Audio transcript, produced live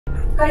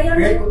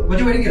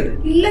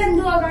ഇല്ല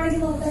എന്തുവാ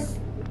കാണിക്കുന്നോട്ടെ.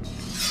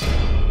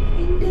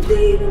 എന്റെ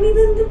ദൈവം,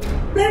 ഇതെന്ത്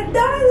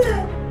ബ്ലഡാണിത്?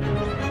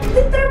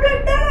 ഇത്ര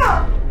ബ്ലഡാണോ?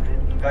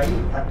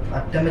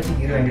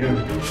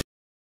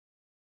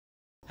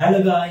 Hello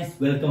guys,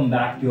 welcome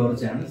back to our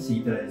channel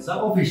Sheethal Elzha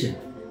official.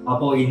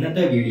 അപ്പോൾ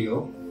ഇന്നത്തെ വീഡിയോ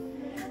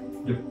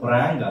ഒരു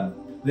പ്രാങ്ക് ആണ്.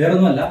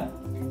 വേറൊന്നുമല്ല,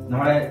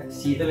 നമ്മുടെ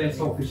Sheethal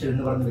Elzha ഒഫീഷ്യൽ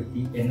എന്ന് പറഞ്ഞ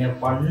വ്യക്തി എന്നെ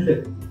പണ്ട്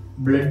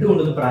ബ്ലഡ്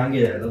കൊണ്ടൊന്ന് പ്രാങ്ക്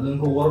ചെയ്തായിരുന്നു. അത്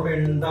നിങ്ങൾക്ക്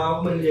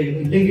ഓർമ്മയുണ്ടാവുമെന്ന്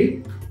വിചാരിക്കുന്നു. ഇല്ലെങ്കിൽ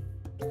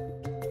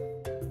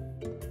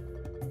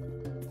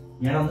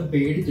ഞാൻ അന്ന്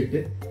പേടിച്ചിട്ട്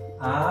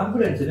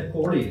ആംബുലൻസിനെ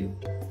കോൾ ചെയ്തു.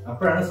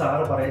 അപ്പോഴാണ്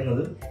സാറ്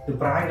പറയുന്നത് ഇത്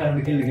പ്രാങ്ക് ആണ്,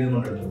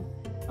 വിളിക്കുന്നുണ്ടല്ലോ.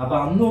 അപ്പൊ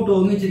അന്നോട്ട്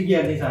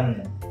ഒന്നിച്ചിരിക്കുകയായിരുന്നു ഈ സാധനം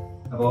ഞാൻ.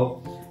 അപ്പോൾ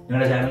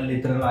ഞങ്ങളുടെ ചാനലിൽ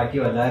ഇത്ര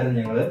ആക്റ്റീവ് അല്ലായിരുന്നു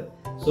ഞങ്ങള്.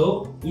 സോ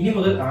ഇനി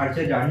മുതൽ ആഴ്ച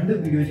 2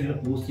 വീഡിയോസ് ഞങ്ങൾ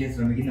പോസ്റ്റ് ചെയ്യാൻ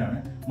ശ്രമിക്കുന്നതാണ്.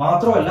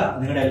 മാത്രമല്ല,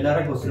 നിങ്ങളുടെ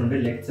എല്ലാവരുടെ ക്വസ്റ്റ്യൻ ഉണ്ട്,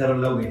 ലെക്ചർ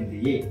ലവ്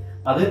എന്തിയെ,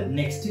 അത്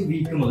നെക്സ്റ്റ്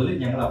വീക്ക് മുതൽ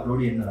ഞങ്ങൾ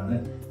അപ്ലോഡ് ചെയ്യുന്നതാണ്.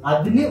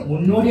 അതിന്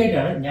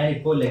മുന്നോടിയായിട്ടാണ് ഞാൻ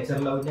ഇപ്പോൾ ലെക്ചർ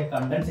ലവിന്റെ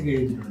കണ്ടന്റ്സ് ഒക്കെ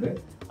എഴുതിയിട്ടുണ്ട്.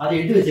 അത്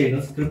എഴുതി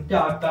വെച്ചേക്കുന്നത് സ്ക്രിപ്റ്റ്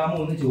ആക്കാമോ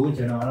എന്ന്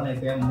ചോദിച്ചാണ് ആളെ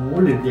ഇപ്പൊ ഞാൻ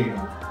മുകളിൽ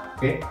എഴുതിയേക്കുന്നത്.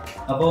 ഓക്കെ,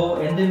 അപ്പോ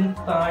എന്തെങ്കിലും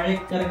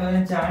താഴേക്ക്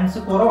ഇറങ്ങാൻ ചാൻസ്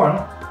കുറവാണ്.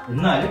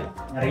 എന്നാലും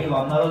ഇറങ്ങി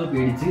വന്നാലോ എന്ന്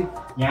പേടിച്ച്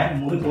ഞാൻ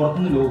മുറി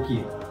പുറത്തുനിന്ന് ലോക്ക്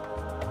ചെയ്തു.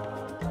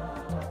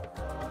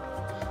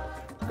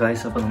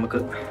 ഗായ്സ്, അപ്പൊ നമുക്ക്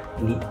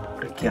ഇനി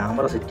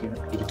ക്യാമറ സെറ്റ്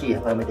ചെയ്യണം. ഇരിക്കുക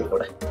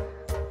അവിടെ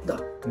ഇതാ,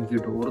 എനിക്ക്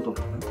ഡോറ്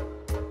തുറക്കണം.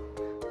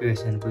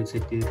 ഞാൻ പോയി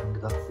സെറ്റ് ചെയ്തിട്ടുണ്ട്.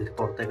 ഇതാ, ഇത്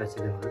പുറത്തേക്ക്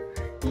വെച്ചിരുന്നത്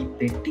ഈ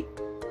പെട്ടി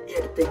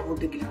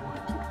എടുത്തെങ്ങോട്ടെങ്കിലും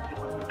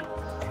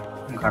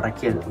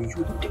കടക്കിയത്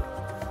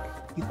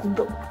ഈ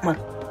കുന്തം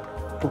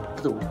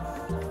പൊട്ടത് പോകും.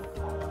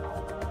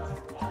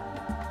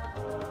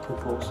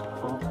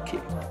 ഓക്കെ,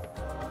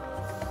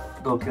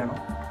 ഇതൊക്കെയാണോ?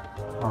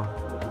 ആ,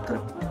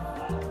 ഇത്രയും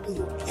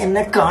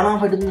എന്നെ കാണാൻ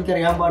പറ്റുന്ന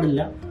എനിക്കറിയാൻ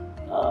പാടില്ല.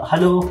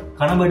 ഹലോ,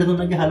 കാണാൻ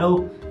പറ്റുന്നുണ്ടെങ്കിൽ ഹലോ.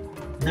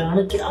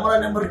 ഇതാണ് ക്യാമറ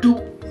നമ്പർ 2.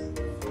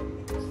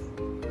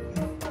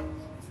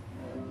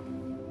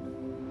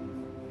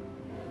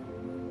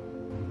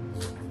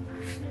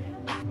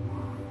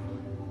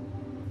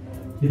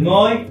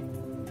 ഹിമോയ്,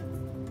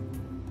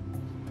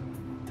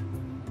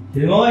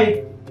 ഹിമോയ്,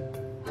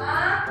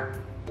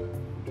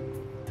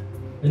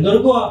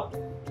 എന്തെടുക്കുവാ?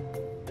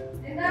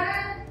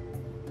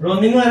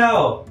 ഒന്നിങ്ങ്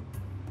വരാവോ?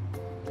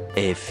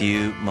 A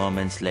few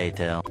moments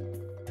later.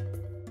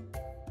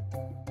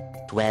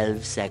 12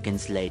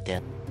 seconds later.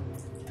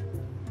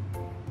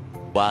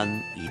 1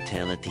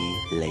 eternity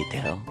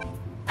later.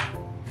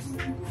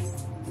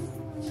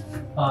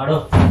 ആടോ,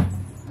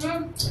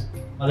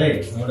 അതെ,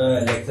 നമ്മുടെ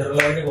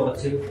ലെക്ചറിലായിട്ട്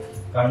കുറച്ച്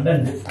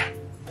കണ്ടന്റ്,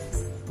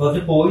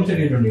 കുറച്ച് പോയിന്റ്സ്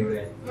ഒക്കെ ഇട്ടുണ്ട്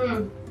ഇവിടെ.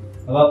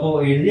 അപ്പൊ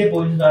എഴുതിയ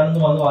പോയിന്റ്സ്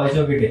ആണെന്ന് വന്ന് വായിച്ചു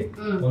നോക്കിട്ടെ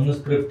ഒന്ന്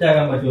സ്ക്രിപ്റ്റ്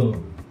ആക്കാൻ പറ്റുമോ?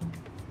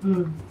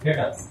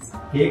 കേട്ടാ,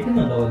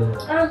 കേൾക്കുന്നുണ്ടോ?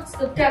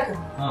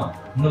 ആ,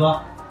 ഇന്ന് വാ,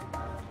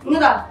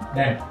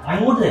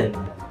 അങ്ങോട്ട്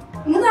തരുന്നില്ല.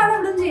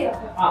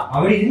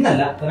 അവിടെ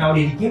ഇരുന്നല്ല, അവിടെ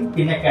ഇരിക്കും,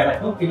 പിന്നെ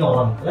കിടക്കും, പിന്നെ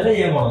ഉറങ്ങും. അതല്ലേ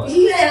ചെയ്യാൻ പോണത്?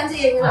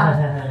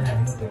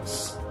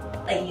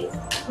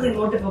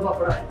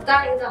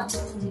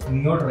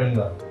 ഇങ്ങോട്ട്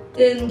ഇറങ്ങുക.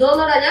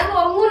 എന്തോന്നടാ, ഞാൻ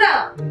ഉറങ്ങൂല.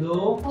 എന്തോ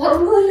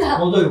ഉറങ്ങൂല.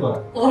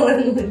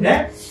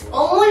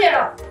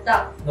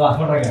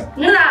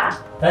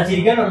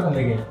 ചിരിക്കാനോ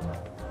സംഭവിക്കാൻ?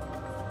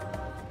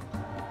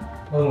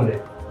 ഉറങ്ങൂലേ?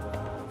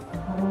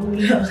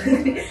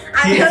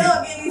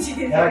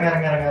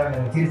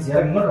 തിരിച്ച്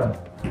ഇങ്ങോട്ട്.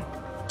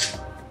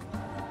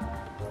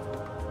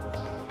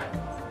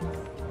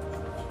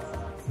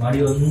 മടി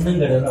ഒന്നും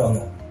കരുതണ്ട,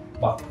 വന്നോ.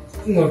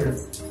 ഇങ്ങോട്ട്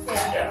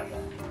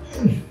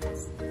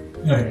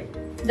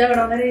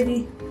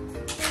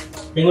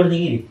ഇങ്ങോട്ട്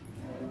നീങ്ങി.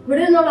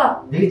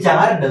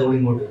 ചാരുണ്ട് അതോട്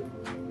ഇങ്ങോട്ട്.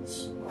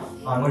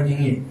 അങ്ങോട്ട്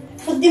നീങ്ങി.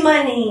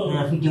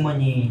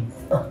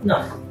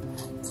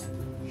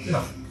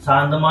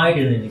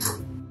 ശാന്തമായിട്ട്.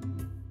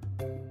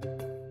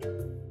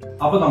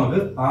 അപ്പൊ നമുക്ക്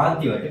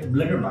ആദ്യമായിട്ട്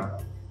ബ്ലഡ് ഉണ്ടാക്കാം.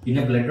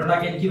 പിന്നെ ബ്ലഡ്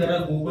ഉണ്ടാക്കി എനിക്ക് വേറെ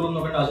ഗൂഗിളൊന്നും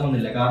നോക്കേണ്ട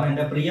ആവശ്യമൊന്നുമില്ല. കാരണം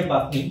എന്റെ പ്രിയ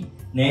പത്നി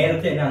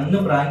നേരത്തെ എന്നെ അന്ന്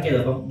പ്രാങ്ക്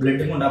ചെയ്തപ്പം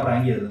ബ്ലഡ് കൊണ്ടാ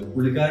പ്രാങ്ക് ചെയ്തത്.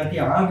 പുള്ളിക്കാരത്തി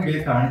ആ വീഡിയോ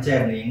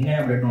കാണിച്ചായിരുന്നു എങ്ങനെ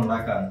ബ്ലഡ്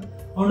ഉണ്ടാക്കാന്ന്.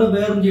 അതുകൊണ്ട്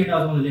വേറൊന്നും ചെയ്യേണ്ട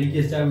ആവശ്യമൊന്നുമില്ല. എനിക്ക്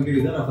ജസ്റ്റ് ആ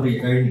വീഡിയോ റെഫർ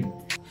ചെയ്യാൻ കഴിഞ്ഞു.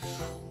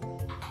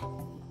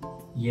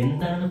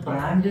 എന്താണ്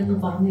പ്രാങ്ക് എന്ന്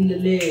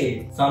പറഞ്ഞില്ലല്ലേ?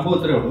 സംഭവം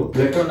ഇത്രേ ഉള്ളൂ.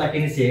 ബ്ലഡ്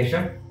ഉണ്ടാക്കിയതിന്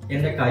ശേഷം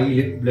എന്റെ കയ്യിൽ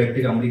ബ്ലഡ്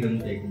കംപ്ലീറ്റ്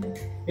ഒന്ന് തേക്കുന്നു.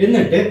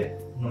 എന്നിട്ട്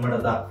നമ്മുടെ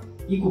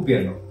ഈ കുപ്പി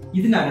ഉണ്ടോ,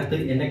 ഇതിനകത്ത്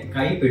എന്റെ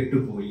കൈ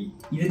പെട്ടുപോയി.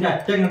 ഇതിന്റെ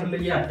അറ്റം കണ്ടില്ല,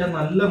 ഈ അറ്റം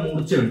നല്ല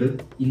മൂർച്ചയുണ്ട്.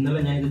 ഇന്നലെ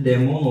ഞാൻ ഇത്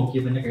ഡെമോ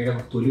നോക്കിയപ്പോ എന്റെ കൈയുടെ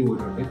തൊലി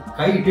പോയിട്ടുണ്ട്.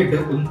 കൈ ഇട്ടിട്ട്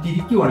ഒന്ന്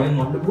തിരിക്കുവാണെങ്കിൽ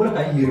നല്ലപോലെ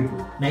കൈ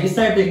കീറിപ്പോയി.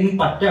 നൈസായിട്ട് എങ്ങും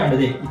പറ്റാണ്ട്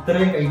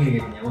ഇത്രയും കൈ ഇങ്ങനെ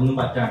കഴിഞ്ഞാൽ ഒന്നും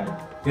പറ്റാണ്ട്.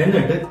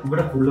 എന്നിട്ട്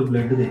ഇവിടെ ഫുള്ള്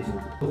ബ്ലഡ് തേച്ചു.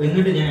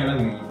 എന്നിട്ട് ഞാൻ ഇള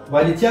വീഴി.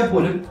 വലിച്ചാൽ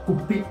പോലും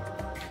കുപ്പി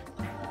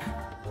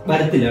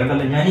വരത്തില്ല.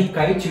 കണ്ടല്ലോ, ഞാൻ ഈ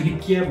കൈ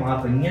ചുരുക്കിയാൽ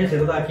മാത്രം, ഇങ്ങനെ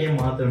ചെറുതാക്കിയാൽ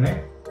മാത്രമേ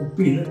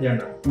കുപ്പിന്ന്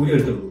ഊരി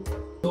എടുത്തുള്ളൂ.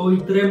 സോ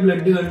ഇത്രയും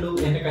ബ്ലഡ് കണ്ടു,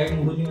 എന്റെ കൈ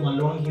മുറിഞ്ഞു,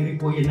 നല്ലോണം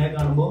കീറിപ്പോയി. എന്നെ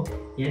കാണുമ്പോ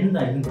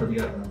എന്തായിരിക്കും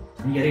പ്രതികരണം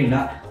എനിക്കറിയില്ല.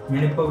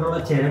 ഞാനിപ്പോ ഇവിടെ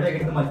ചിരവയൊക്കെ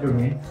എടുത്ത്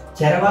മാറ്റിട്ടുണ്ട്.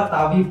 ചിരവ,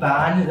 തവി,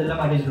 പാൻ ഇതെല്ലാം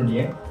മാറ്റിയിട്ടുണ്ട്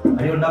ഞാൻ.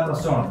 അതുകൊണ്ട് ആ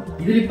പ്രശ്നമാണ്.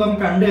 ഇതിലിപ്പം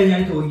കണ്ടു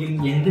കഴിഞ്ഞാൽ ചോദിക്കും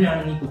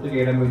എന്തിനാണ് നീ കുത്തി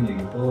കേടാൻ പോയി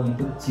ചോദിക്കും. അപ്പോ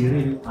എനിക്കൊരു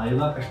ചെറിയൊരു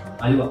ഹൽവ കഷ്ണം,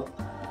 ഹൽവ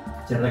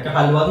ചെറുതൊക്കെ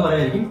ഹൽവ എന്ന്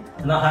പറയായിരിക്കും,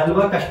 എന്നാൽ ഹൽവ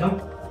കഷ്ണം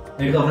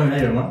എടുത്ത് പറഞ്ഞ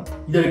ഇടണം.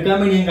 ഇതെടുക്കാൻ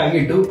വേണ്ടി ഞാൻ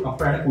കൈയിട്ടു,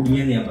 അപ്പോഴാണ്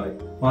കുടുങ്ങിയെന്ന് ഞാൻ പറയും.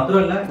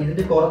 മാത്രമല്ല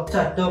ഇതിന്റെ കുറച്ച്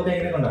അറ്റമൊക്കെ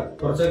എങ്ങനെ കണ്ടാൽ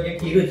കുറച്ചൊക്കെ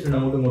കീറി വെച്ചിട്ടുണ്ട്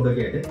അങ്ങോട്ടും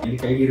ഇങ്ങോട്ടൊക്കെ ആയിട്ട്. എനിക്ക്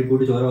കൈ കീറി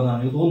പോയിട്ട് ചോര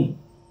വന്നാണെങ്കിൽ തോന്നുന്നു.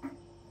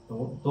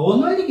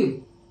 തോന്നുമായിരിക്കും.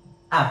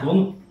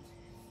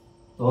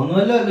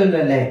 തോന്നുമല്ലോ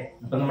അല്ലേ.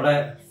 അപ്പൊ നമ്മുടെ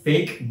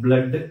ഫേക്ക്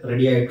ബ്ലഡ്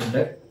റെഡി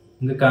ആയിട്ടുണ്ട്.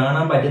 നിങ്ങൾക്ക്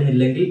കാണാൻ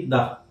പറ്റുന്നില്ലെങ്കിൽ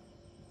ഇതാ.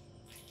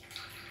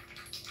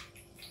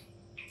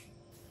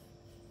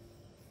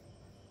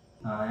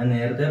 ഞാൻ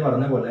നേരത്തെ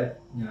പറഞ്ഞ പോലെ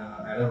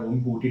അയാളെ റൂം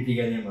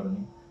പൂട്ടിയിട്ടിരിക്കാൻ ഞാൻ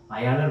പറഞ്ഞു.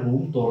 അയാളെ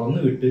റൂം തുറന്നു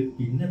വിട്ട്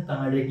പിന്നെ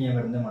താഴേക്ക് ഞാൻ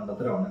വരുന്ന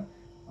മണ്ടത്തരമാണ്.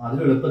 അതിൽ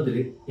എളുപ്പത്തിൽ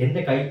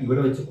എന്റെ കൈ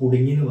ഇവിടെ വെച്ച്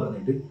കുടുങ്ങി എന്ന്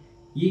പറഞ്ഞിട്ട്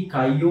ഈ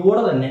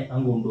കൈയോടെ തന്നെ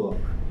അങ്ങ് കൊണ്ടുപോകാം.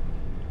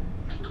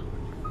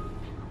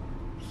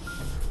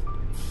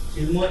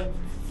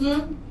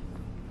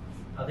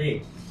 അതെ,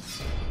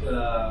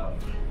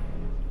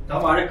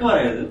 വഴക്ക്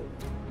പറയരുത്.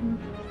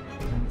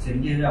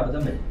 ശരിക്കും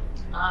അബദ്ധം പറ്റും.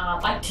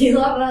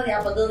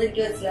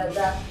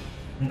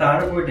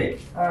 താഴെ പോയിട്ടേ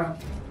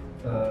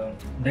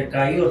എന്റെ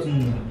കൈ കുറച്ച്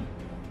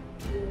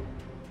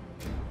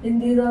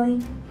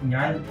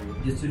ഞാൻ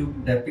ജസ്റ്റ് ഒരു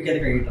ഡപ്പിക്കത്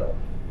കൈ ഇട്ടോ.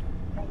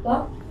 അപ്പൊ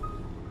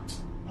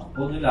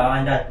ഒന്നുമില്ല,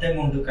 അതിന്റെ അറ്റം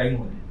കൊണ്ട് കൈ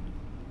കൊണ്ട്.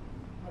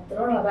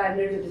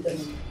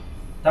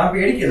 താൻ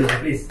പേടിക്കരുത്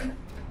പ്ലീസ്.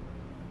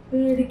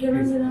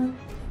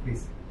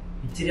 പ്ലീസ്,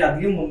 ഇച്ചിരി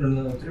അധികം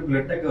കൊണ്ടുണ്ട്, ഒത്തിരി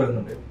ബ്ലഡ് ഒക്കെ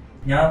വരുന്നുണ്ട്.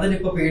 ഞാൻ തന്നെ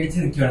ഇപ്പൊ പേടിച്ച്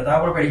നിൽക്കുകയാണ്. താൻ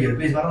കൂടെ പേടിക്കരുത്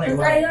പ്ലീസ്. പറഞ്ഞേ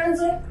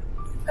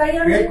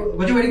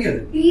കൊച്ചു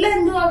പേടിക്കരുത്. ഇല്ല,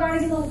 എന്തുവാ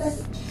കാണിക്കുന്നോട്ടെ.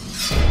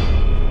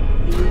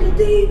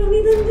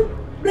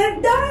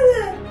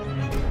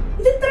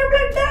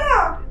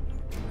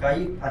 കൈ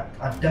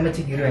അറ്റം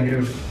വെച്ച് കീറി ഭയങ്കര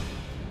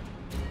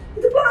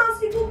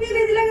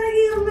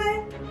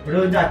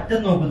ഇവിടെ അറ്റം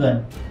നോക്കുതാൻ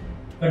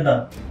കണ്ട.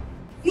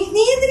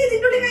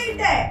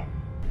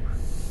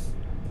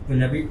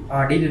 പിന്നെ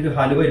അടിയിലൊരു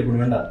ഹലുവ ഇരിക്കുന്നു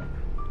കണ്ട.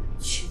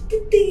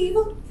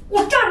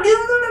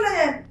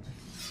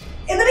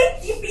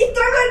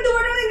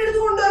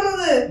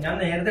 ഞാൻ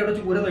നേരത്തെ ഇവിടെ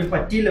ചൂര നോക്കി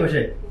പറ്റിയില്ല.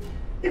 പക്ഷെ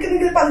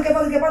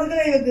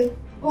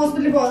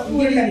ഹോസ്പിറ്റലിൽ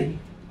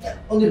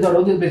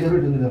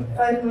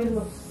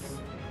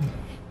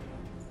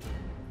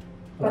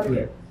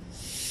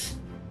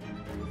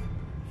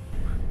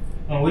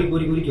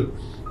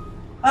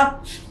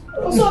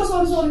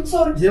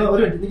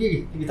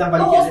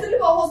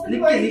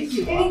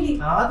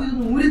ആദ്യം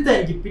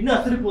ഊരത്തായിരിക്കും, പിന്നെ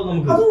അത്ര പോ.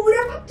 നമുക്ക്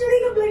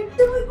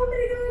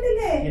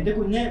എന്റെ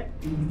കുഞ്ഞെ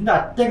ഇതിന്റെ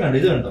അറ്റം കണ്ടോ,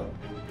 ഇത്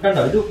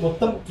കണ്ടോ ഇത്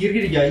മൊത്തം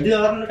കീറിയിരിക്കുക. ഇത്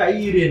കാരണം കൈ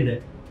കീറി എന്റെ.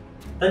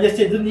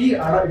 ജസ്റ്റ് ഇത് നീ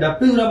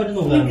ഡപ്പ് കീറാൻ പറ്റും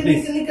നോക്കാം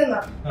പ്ലീസ്.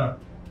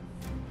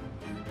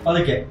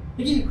 അതൊക്കെ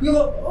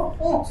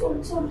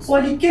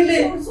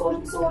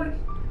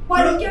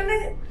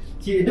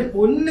എന്റെ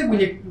പൊന്നെ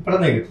കുഞ്ഞെ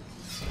പിടന്നേക്ക്.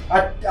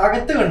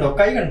 അകത്ത് കണ്ടോ,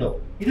 കൈ കണ്ടോ,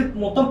 ഇത്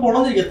മൊത്തം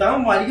പൊളന്നിരിക്കുക. താൻ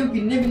മരിക്കും,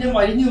 പിന്നെ പിന്നെ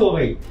മരിഞ്ഞു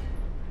പോകൈ.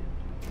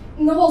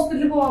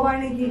 ഹോസ്പിറ്റലിൽ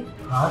പോവാണെങ്കിൽ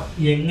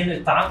എങ്ങനെ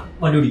താൻ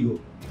വണ്ടി ഓടിക്കോ?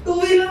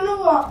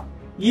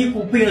 ഈ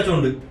കുപ്പി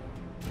ഇണച്ചോണ്ട്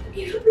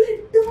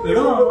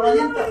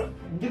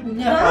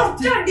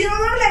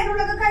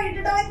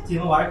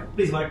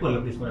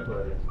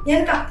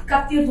ഞാൻ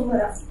കത്തി എടുത്തു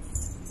വരാം.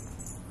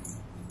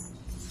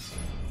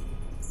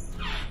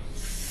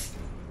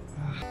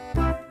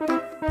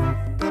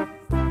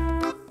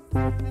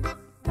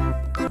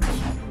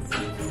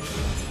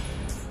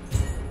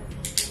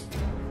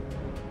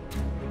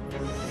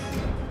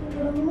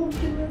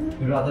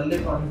 അതല്ലേ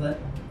പറഞ്ഞത്.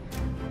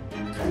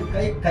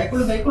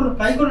 കൈക്കൊള്ളരുത്.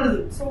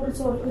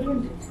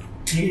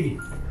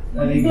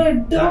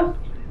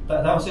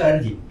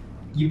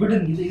 ഇവിടെ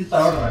ഇത്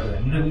തവണ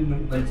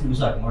വലിച്ച്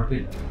ലൂസാക്കും,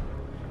 കുഴപ്പമില്ല.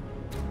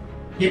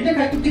 എന്റെ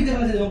കൈക്കുട്ടി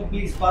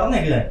പ്ലീസ്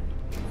പറഞ്ഞേക്കാൻ.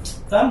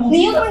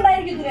 നീയൊന്നും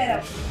ഉണ്ടായിരിക്കും.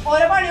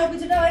 ഓരോ പണി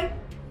ഒപ്പിച്ചിട്ട് അവൻ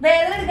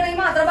വേദന എടുക്കണമെങ്കിൽ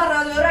മാത്രം പറഞ്ഞാൽ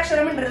മതി, ഒരു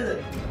അക്ഷരം മിണ്ടരുത്.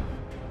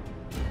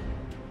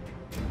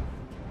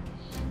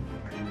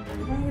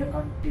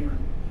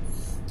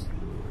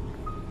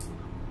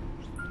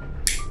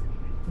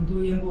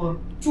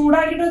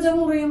 ചൂടാക്കിട്ട് വെച്ചാൽ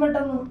മുറിയും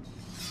പെട്ടെന്ന്.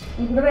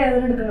 എനിക്കൂടെ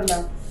വേദന എടുക്കണുണ്ടോ?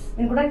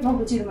 എനിക്കൂടെ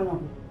നമുക്ക് ചിരുമ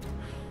നോക്കും.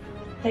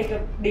 Take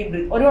deep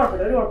breath. ഒരു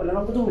കുഴപ്പമില്ല,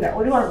 നമുക്ക് ദൂരം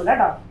ഒരു കുഴപ്പമില്ല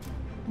കേട്ടോ.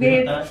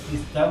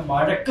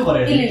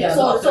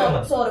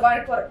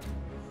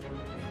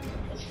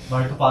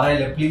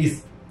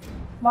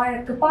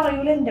 വഴക്ക്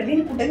പറയൂല എന്റെ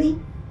വീട്ടിൽ. നീ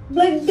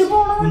ബ്ലഡ്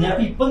പോണോ?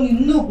 ഇപ്പൊ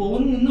നിന്നു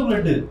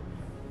ബ്ലഡ്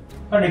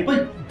കണ്ട. ഇപ്പൊ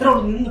ഇത്ര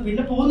നിന്ന്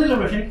പിന്നെ പോകുന്നില്ല.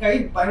 പക്ഷെ എനിക്ക് കൈ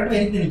ഭയങ്കര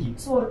വേദന. എനിക്ക്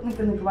സോറി,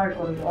 നിക്ക്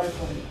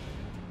വഴക്കുറയില്ല.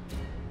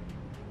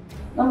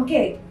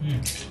 നമുക്കേ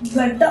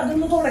ബ്ലഡ്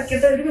അതൊന്ന്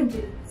തുടക്കട്ടെ, ഒരു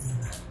മിനിറ്റ്.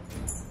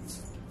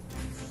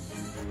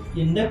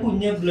 എന്റെ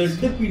കുഞ്ഞ്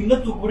ബ്ലഡ് പിന്നെ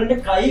തുകൂടെ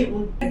കൈ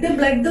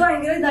ബ്ലഡ്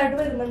ഭയങ്കര ഇതായിട്ട്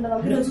വരുന്നുണ്ട്.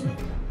 നമുക്ക്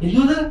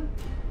എന്തോ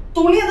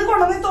തുണി അത്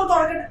കൊണ്ടുവന്ന്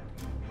തുടക്കട്ടെ.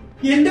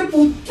 എന്റെ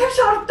പുത്ത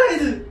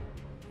ഷർട്ടായത്.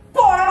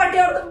 പോണ പട്ടി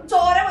അവിടുത്തെ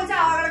ചോര വെച്ച്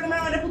ആകണക്കുന്ന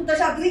അവന്റെ പുത്ത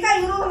ഷർട്ട് നീ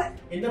കഴിഞ്ഞു.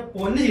 എന്റെ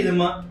പൊന്ന്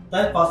ചെയ്തമ്മ,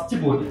 താൻ ഫസ്റ്റ്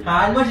പോയിട്ട്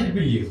ഹാൻഡ് വാഷ്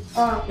എടുപ്പില്ലയോ,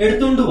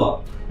 എടുത്തോണ്ട് പോവാ.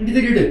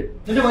 എന്നിട്ട് ഇട്,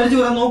 എന്നിട്ട് വലിച്ചു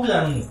പോരാൻ നോക്ക്.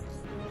 ഞാനൊന്ന്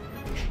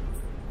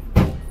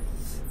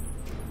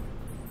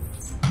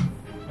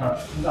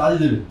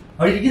ആദ്യം ഇട്.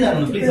 അവിടെ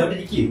ഇരിക്കുന്നതാണോ പ്ലീസ്? അവിടെ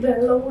ഇരിക്കും.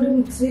 വെള്ളം കൂടി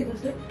മിക്സ്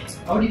ചെയ്തിട്ട്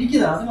അവിടെ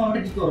ഇരിക്കുന്നത്. അതും അവിടെ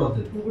ഇരിക്കും.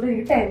 ഉറത്ത്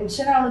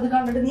ടെൻഷൻ ആണത്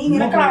കണ്ടിട്ട്. നീ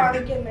ഇങ്ങനെ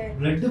കാണിക്കല്ലേ?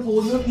 ബ്ലഡ്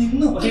പോകുന്നത്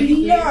നിന്നു.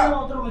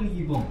 മാത്രമേ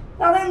എനിക്കിപ്പോ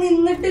അതെ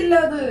നിന്നിട്ടില്ല.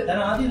 അത് ഞാൻ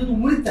ആദ്യം ഇതൊന്ന്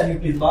ഊരി തന്നെ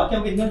പ്ലീസ്. ബാക്കി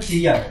നമുക്ക് ഇന്നോട്ട്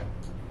ചെയ്യാം.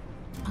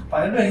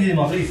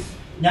 പലരും പ്ലീസ്.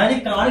 ഞാൻ ഈ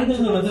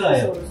കാണിക്കുന്നത്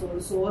മനസ്സിലായോ?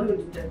 സോറി.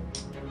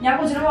 ഞാൻ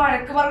കൊച്ചിനെ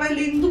വഴക്ക്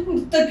പറഞ്ഞല്ലേ, എന്ത്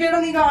കുരുത്തൊക്കെയാണ്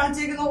നീ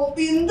കാണിച്ചേക്കുന്നത്,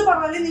 എന്ത്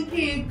പറഞ്ഞാലേ നീ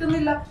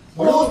കേൾക്കുന്നില്ല.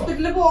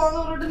 ഹോസ്പിറ്റലിൽ പോവാന്ന്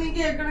പറഞ്ഞിട്ട് നീ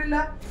കേൾക്കണില്ല.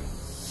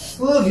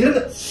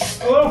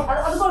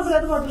 അത്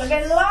കുഴപ്പമില്ല,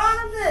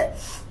 വെള്ളമാണത്.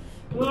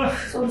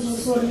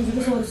 സോറി.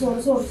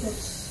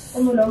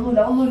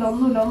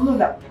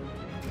 ഒന്നുമില്ല.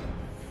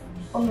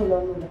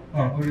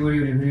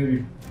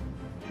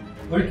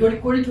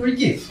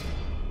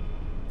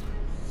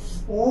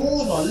 ഓ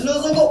നല്ല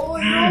സുഖം.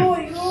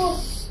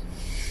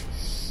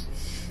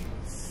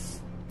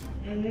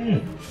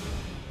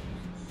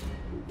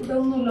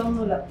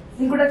 ഒന്നുമില്ല.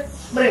 നിങ്ങൂടെ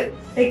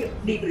ടേക്ക്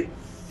ഡീപ് ബ്രീത്ത്.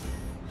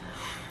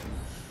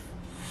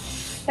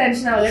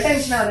 ടെൻഷൻ ആവില്ല.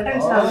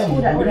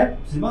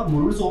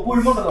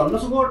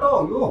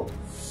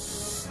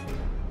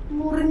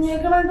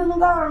 മുറിഞ്ഞേക്കളായിട്ടൊന്നും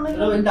കാണുന്നില്ല.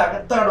 എന്റെ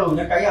അകത്താടോ,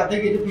 ഞാൻ കൈ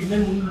അത്തേക്ക് പിന്നെ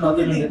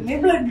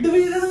ബ്ലഡ്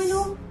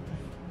വീഴണോ?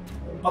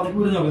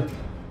 പതിക്കൂടി നോക്ക്.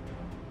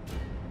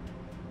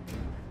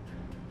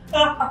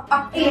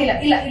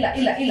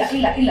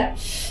 ഇല്ല.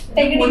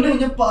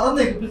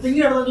 പറഞ്ഞേക്ക്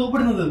തെങ്ങിനാണ്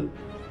ചോപ്പിടുന്നത്.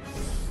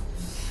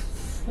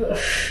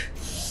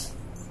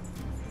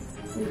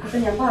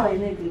 ഞാൻ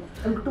പറയുന്നേക്ക്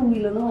നമുക്ക് 2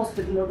 വീലറിന്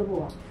ഹോസ്പിറ്റലിലോട്ട്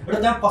പോവാം. ഇവിടെ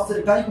ഞാൻ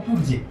കുപ്പി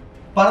പിടിച്ചേ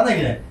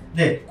പറഞ്ഞേക്കില്ലേ,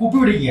 കുപ്പി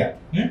പിടിക്കുക,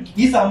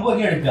 ഈ സംഭവം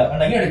ഇങ്ങനെ എടുക്കുക,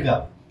 ഇങ്ങനെ എടുക്കുക,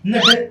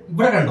 എന്നിട്ട്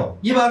ഇവിടെ കണ്ടോ,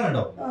 ഈ ഭാഗം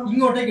കണ്ടോ,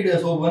 ഇങ്ങോട്ടേക്ക് ഇടുക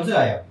സോപ്പ്,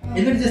 മനസ്സിലായോ?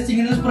 എന്നിട്ട് ജസ്റ്റ്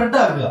ഇങ്ങനെ സ്പ്രെഡ്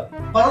ആക്കുക,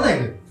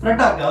 പറഞ്ഞേക്ക്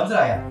സ്പ്രെഡ് ആക്കുക,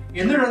 മനസ്സിലായ?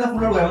 എന്നിട്ട്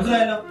ഫുള്ള് പോയാ,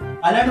 മനസ്സിലായല്ലോ?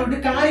 അല്ലാണ്ട് വിട്ട്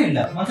കാര്യമില്ല,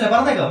 മനസ്സിലായി?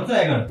 പറഞ്ഞേക്കാം,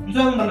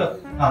 മനസ്സിലാകുന്നുണ്ടല്ലോ?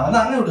 എന്നാ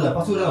അങ്ങനെ വിടുക,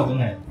 പശു നോക്കും,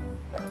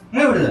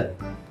 അങ്ങനെ വിടുക.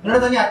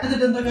 എന്നിട്ട് തന്നെ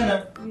അറ്റത്തിട്ട് എന്തൊക്കെയാണ്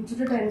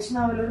ടെൻഷൻ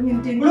ആവല്ലോ.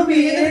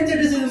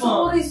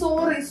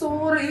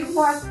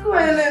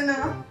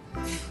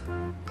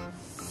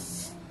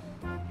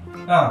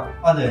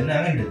 അത് തന്നെ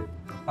അങ്ങനെ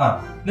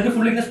എന്നിട്ട്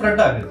ഫുള്ളി ഇങ്ങനെ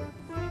സ്പ്രെഡ് ആക്കുക.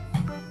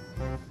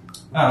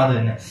 അത്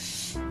തന്നെ.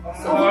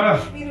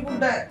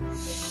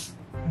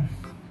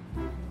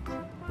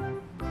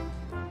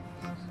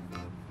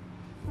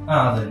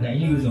 അത് തന്നെ.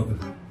 ഇനി യൂസ് നോക്ക്.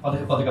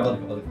 പതുക്കെ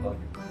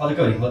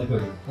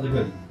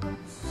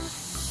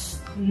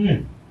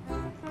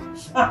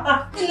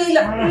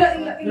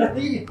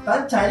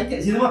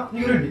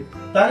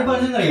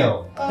അറിയാവോ?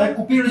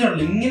 കുപ്പി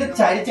പിടിച്ചോണ്ടല്ലോ ഇങ്ങനെ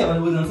ചരിച്ച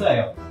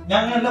മനസ്സിലായോ? ഞാൻ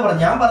അങ്ങനല്ല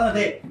പറഞ്ഞു, ഞാൻ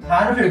പറഞ്ഞതേ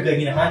ഹാൻഡ് വാഷ് എടുക്കുക,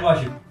 ഇങ്ങനെ ഹാൻഡ്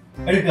വാഷ്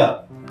എടുക്കുക,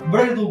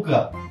 ഇവിടെ തൂക്കുക,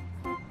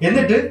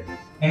 എന്നിട്ട്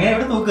എങ്ങനെ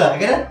ഇവിടെ തൂക്കുക,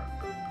 എങ്ങനെ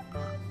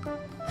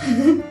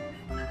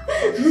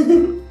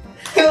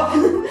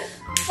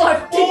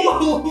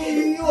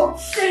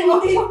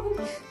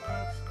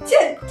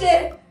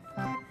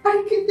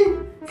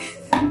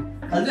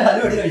അതിൽ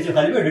ഹലുവ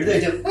എടുത്ത്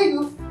കഴിച്ചു.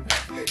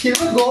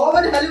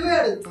 ഗോവൻ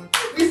ഹലുവയാണ്.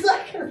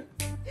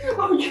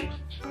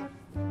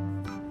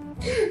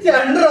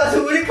 2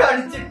 പ്രാവശ്യം കൂടി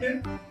കാണിച്ചിട്ട്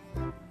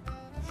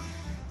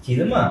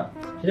ചിതമ്മ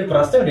ഒരു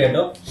പ്രശ്നം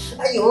കേട്ടോ.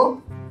 അയ്യോ,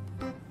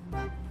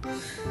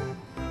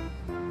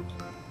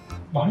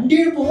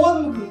 വണ്ടിയിൽ പോവാ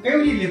നമുക്ക്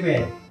കേൾവില്ലേ? ഇപ്പൊ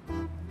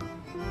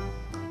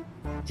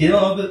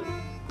ചിതമ്മ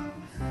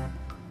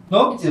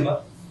നോക്ക് ചിതമ്മ.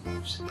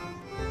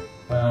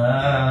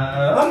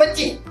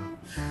 അമ്മച്ചി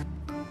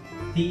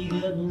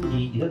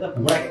ഇതൊക്കെ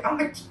കൂടെ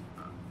അമ്മച്ചി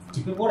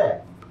ഇപ്പൊ കൂടെ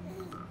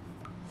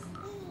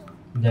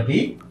ജബി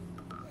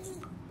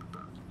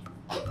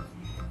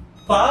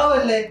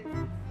പാവല്ലേ.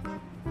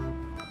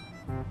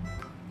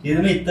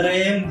 ഇതിന്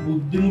ഇത്രയും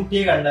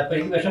ബുദ്ധിമുട്ടിയെ കണ്ടപ്പോ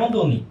എനിക്ക് വിഷമം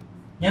തോന്നി.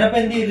 ഞാനപ്പോ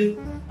എന്ത് ചെയ്തു?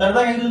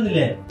 തറുതാ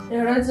കരുതുന്നില്ലേ?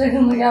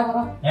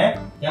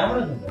 ക്യാമറ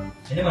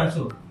എന്റെ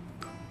മനസ്സോ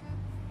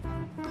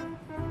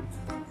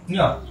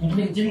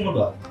ഇങ്ങോട്ട്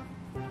വാ.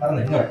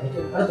 പറഞ്ഞേ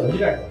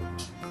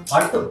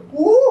അടുത്തു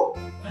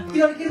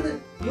കളിക്കരുത്.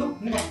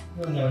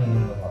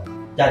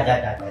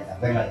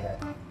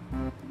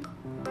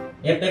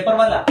 പേപ്പർ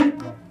വല്ല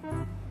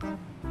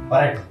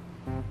പറയട്ടെ.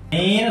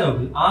 നേരെ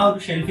നോക്ക്, ആ ഒരു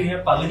ഷെൽഫിനെ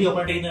പകുതി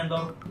ഓപ്പൺ ചെയ്യുന്നുണ്ടോ?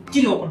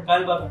 ഇച്ചിരി ഓപ്പൺ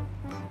കാൽ ഭാഗം.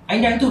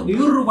 അതിന്റെ അടുത്ത്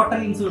വേറൊരു ബട്ടൺ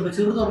ലിങ്സ് ഉണ്ട്,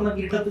 ചെറു തുറന്ന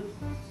കിട്ടത്ത്.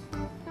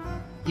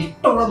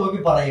 ഇഷ്ടമുള്ള നോക്കി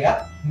പറയുക,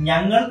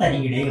 ഞങ്ങൾ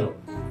തരികിടയോ.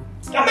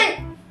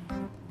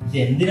 ഇത്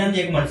എന്തിനാന്ന്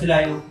ഞങ്ങൾക്ക്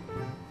മനസ്സിലായോ?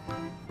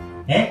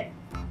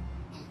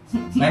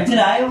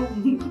 മനസ്സിലായോ?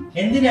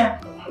 എന്തിനാ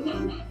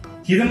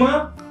ചിതമ്മ?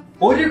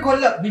 1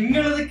 കൊല്ലം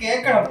നിങ്ങളിത്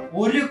കേൾക്കണം.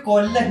 1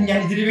 കൊല്ലം ഞാൻ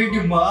ഇതിനു വേണ്ടി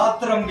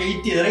മാത്രം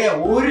വെയിറ്റ് ചെയ്തറിയാം.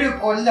 1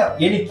 കൊല്ലം.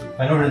 എനിക്ക്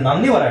എന്നോട്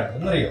നന്ദി പറയണം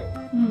എന്നറിയോ?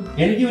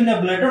 എനിക്ക് പിന്നെ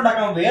ബ്ലഡ്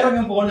ഉണ്ടാക്കാൻ വേറെ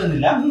ഒന്നും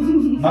പോകണമെന്നില്ല.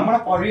 നമ്മളെ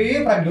പഴയ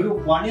പ്രാങ്ക്, ഒരു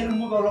 1 year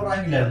മുമ്പ് ഉള്ള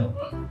പ്രാങ്കില്ലായിരുന്നു,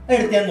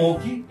 എടുത്ത് ഞാൻ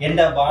നോക്കി.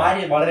 എന്റെ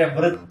ഭാര്യ വളരെ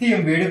വൃത്തിയും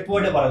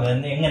വെടിപ്പോട്ട് പറഞ്ഞു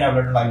എങ്ങനെയാ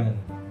ബ്ലഡ് ഉണ്ടാക്കുന്നത്.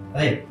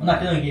 അതെ, ഒന്ന്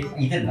അറ്റ നോക്കി.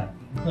 ഇതല്ല,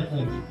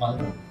 നോക്കി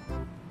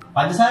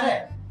പഞ്ചസാര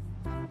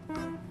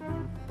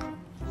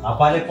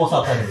അപ്പാലെപ്പോ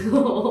സാധാരണ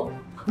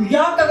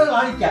ഇയാൾക്കൊക്കെ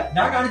കാണിക്കാം.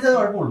 ഞാൻ കാണിച്ചത്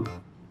കുഴപ്പമുള്ളൂ.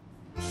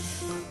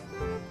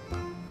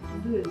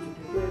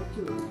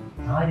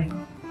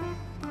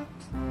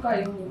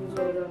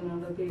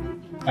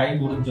 കൈ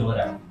മുറിഞ്ഞ് ചോര,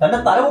 തന്റെ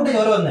തല കൊണ്ട്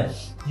ചോര വന്നേ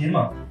ജിർമ.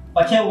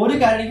 പക്ഷെ ഒരു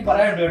കാര്യം എനിക്ക്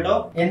പറയാനുണ്ട് കേട്ടോ,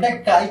 എന്റെ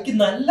കൈക്ക്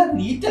നല്ല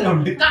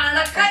നീറ്റലുണ്ട്.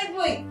 കണക്കായി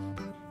പോയി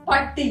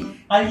പട്ടി.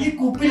 ഈ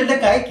കുപ്പിൽ എന്റെ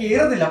കൈ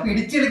കേറുന്നില്ല, അപ്പൊ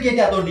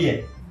ഇടിച്ചെടുക്കേറ്റ് അതോട്ടിയെ.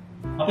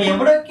 അപ്പൊ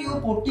എവിടെയൊക്കെയോ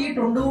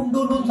പൊട്ടിയിട്ടുണ്ടോ ഉണ്ടോ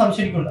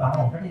സംശയിക്കുന്നുണ്ട്.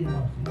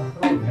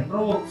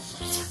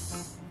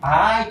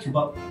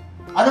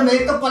 അത്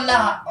മേക്കപ്പ് അല്ല,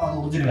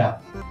 ഒറിജിനലാ.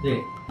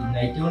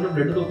 നൈറ്റ് കൊണ്ട്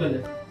ബ്ലഡ് തൂക്കല്ലേ?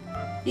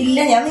 ഇല്ല,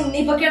 ഞാൻ നിന്നെ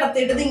ഇപ്പൊ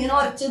കിടത്തിയിട്ട് ഇങ്ങനെ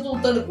ഉരച്ച്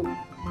തൂത്തെടുക്കും.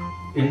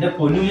 എന്റെ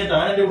പൊന്നു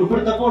താൻ എന്റെ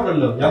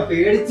ഉടുപ്പെടുത്തപ്പോട്ടല്ലോ ഞാൻ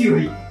പേടിച്ചു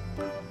പോയി.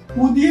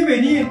 പുതിയ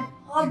ബനിയൻ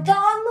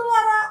അതാന്ന്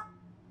പറ.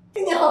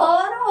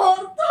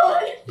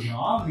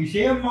 ഞാൻ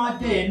വിഷയം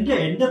മാറ്റ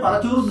എന്റെ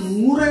തലച്ചോറ്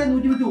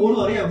 100-150 ഓടും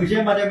അറിയാം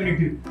വിഷയം മാറ്റാൻ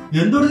വേണ്ടിട്ട്.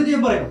 എന്തൊരു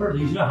ഞാൻ പറയാം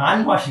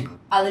ഹാൻഡ് വാഷിംഗ്.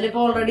 അതിലിപ്പോ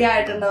ഓൾറെഡി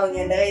ആയിട്ടുണ്ടാവും.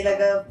 എന്റെ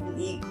കയ്യിലൊക്കെ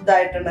ഈ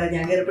ഇതായിട്ടുണ്ടാവും.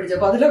 ഞാൻ കയറി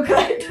പിടിച്ചപ്പോ അതിലൊക്കെ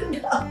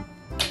ആയിട്ടുണ്ടാവും.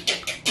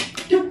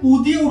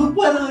 പുതിയ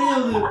ഉടുപ്പായിരുന്നു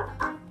അറിയാവുന്നത്.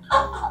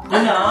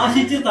 ഞാൻ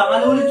ആശിച്ച്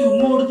തലപോലെ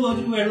ചുമ്മാ കൊടുത്ത്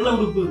വെച്ചിട്ട് വെള്ള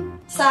ഉടുപ്പ്.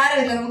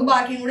 സാരമില്ല, നമുക്ക്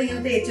ബാക്കിയും കൂടി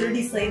ഇങ്ങനെ തേച്ചൊരു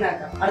ഡിസൈൻ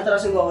ആക്കാം. അടുത്ത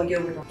പ്രാവശ്യം ഗോവയ്ക്ക്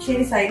പോകിട്ടോ.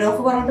 ശരി, സൈൻ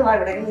ഓഫ് പറഞ്ഞിട്ട്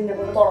ഇവിടേക്ക് നിന്നെ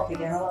കൊണ്ട്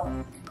തുറപ്പിക്കാണ്.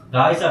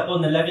 ഗായ്സ്,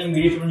 അപ്പോൾ എല്ലാവരും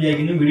വീഡിയോ ഇഷ്ടപ്പെടുന്നു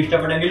വിചാരിക്കുന്നു. വീഡിയോ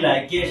ഇഷ്ടപ്പെട്ടെങ്കിൽ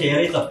ലൈക്ക് ചെയ്യുക, ഷെയർ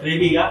ചെയ്യുക,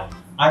 സബ്സ്ക്രൈബ് ചെയ്യുക.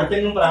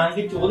 അടുത്തെങ്കിലും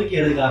പ്രാങ്ക്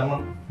ചോദിക്കരുത്. കാരണം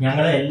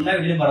ഞങ്ങളെ എല്ലാ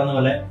വീഡിയോയിലും പറഞ്ഞ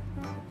പോലെ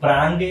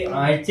പ്രാങ്ക്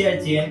ആഴ്ച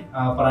ചെയ്യാൻ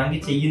പ്രാങ്ക്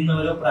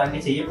ചെയ്യുന്നവരോ പ്രാങ്ക്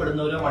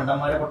ചെയ്യപ്പെടുന്നവരോ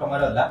മണ്ടന്മാരോ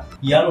പൊട്ടന്മാരോ അല്ല.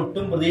 ഇയാൾ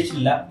ഒട്ടും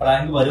പ്രതീക്ഷിച്ചില്ല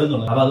പ്രാങ്ക്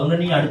വരുമെന്നുള്ളത്. അപ്പൊ അതുകൊണ്ട്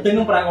ഇനി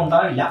അടുത്തെങ്കിലും പ്രാങ്ക്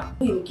ഉണ്ടാവില്ല.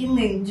 എനിക്ക്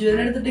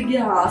നെഞ്ചുവേദന എടുത്തിട്ട്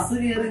ഗ്യാസ്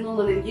കയറി.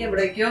 എനിക്ക്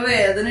എവിടേക്കോ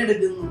വേദന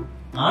എടുക്കുന്നു.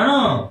 ആണോ?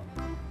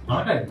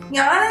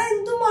 ഞാൻ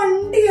എന്ത്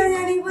മണ്ടിയാ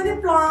ഞാൻ. ഇവന്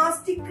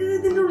പ്ലാസ്റ്റിക്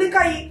ഇതിന്റെ ഉള്ളിൽ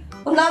കൈ.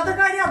 ഒന്നാമത്തെ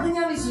കാര്യം അത്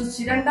ഞാൻ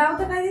വിശ്വസിച്ചു.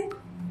 രണ്ടാമത്തെ കാര്യം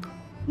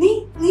നീ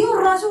ഒരു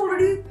പ്രാവശ്യം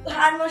ഓൾറെഡി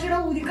ഹാൻഡ് വാഷിയുടെ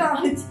ഊരി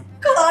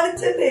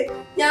കാണിച്ചല്ലേ.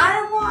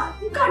 ഞാനപ്പോ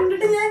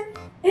കണ്ടിട്ട് ഞാൻ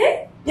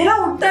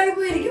ഔട്ടായി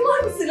പോയി. എനിക്ക്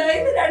മനസ്സിലായി.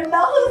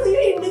 രണ്ടാമത് നീ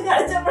വീണ്ടും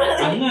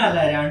കാണിച്ചപ്പോഴാണ്. അങ്ങനല്ല,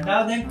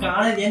 രണ്ടാമത് ഞാൻ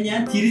കാണാൻ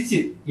ഞാൻ ചിരിച്ച്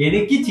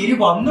എനിക്ക് ചിരി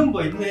വന്നും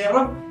പോയി.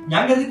 നേരം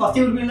ഞാൻ കരുതി ഫസ്റ്റ്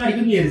ടൈം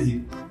അടിക്കുന്നു വിചാരിച്ചു.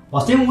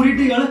 ഫസ്റ്റ് ടൈം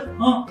ഊരിയിട്ട് ഇയാള്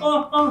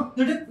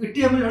എന്നിട്ട് ഇട്ട്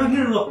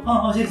ഇടോ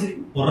ശരി ശരി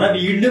കുറെ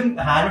വീണ്ടും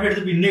ഹാൻഡ്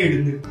എടുത്ത് പിന്നെ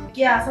ഇടുന്നു.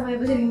 എനിക്ക് ആ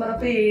സമയത്ത് ശരിക്കും പറഞ്ഞ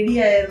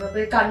പേടിയായിരുന്നു. അപ്പൊ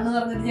കണ്ണ്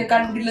നിറഞ്ഞിട്ട് ഞാൻ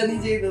കണ്ടില്ല നീ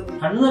ചെയ്തത്.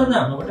 കണ്ണ് നിറഞ്ഞാ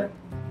നോക്കട്ടെ.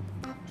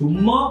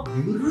 ചുമ്മാ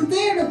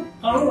വെറുതെ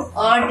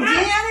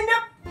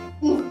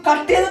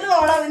കട്ട് ചെയ്തിട്ട്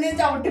വേണം അതിനെ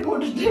ചവിട്ടി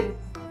പോട്ടിട്ട്.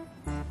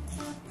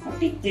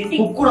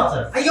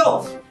 അയ്യോ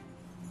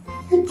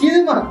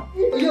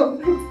അയ്യോ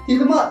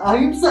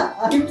അഹിംസ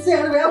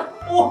അഹിംസയാണ് വേണം.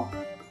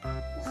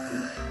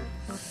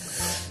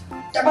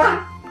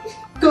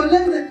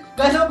 കൊല്ലരുത്.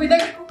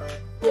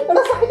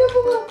 പിന്നെ സൈനപ്പ്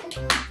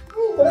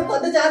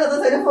ചാനൽ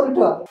സൈനപ്പ്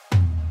പറഞ്ഞിട്ട്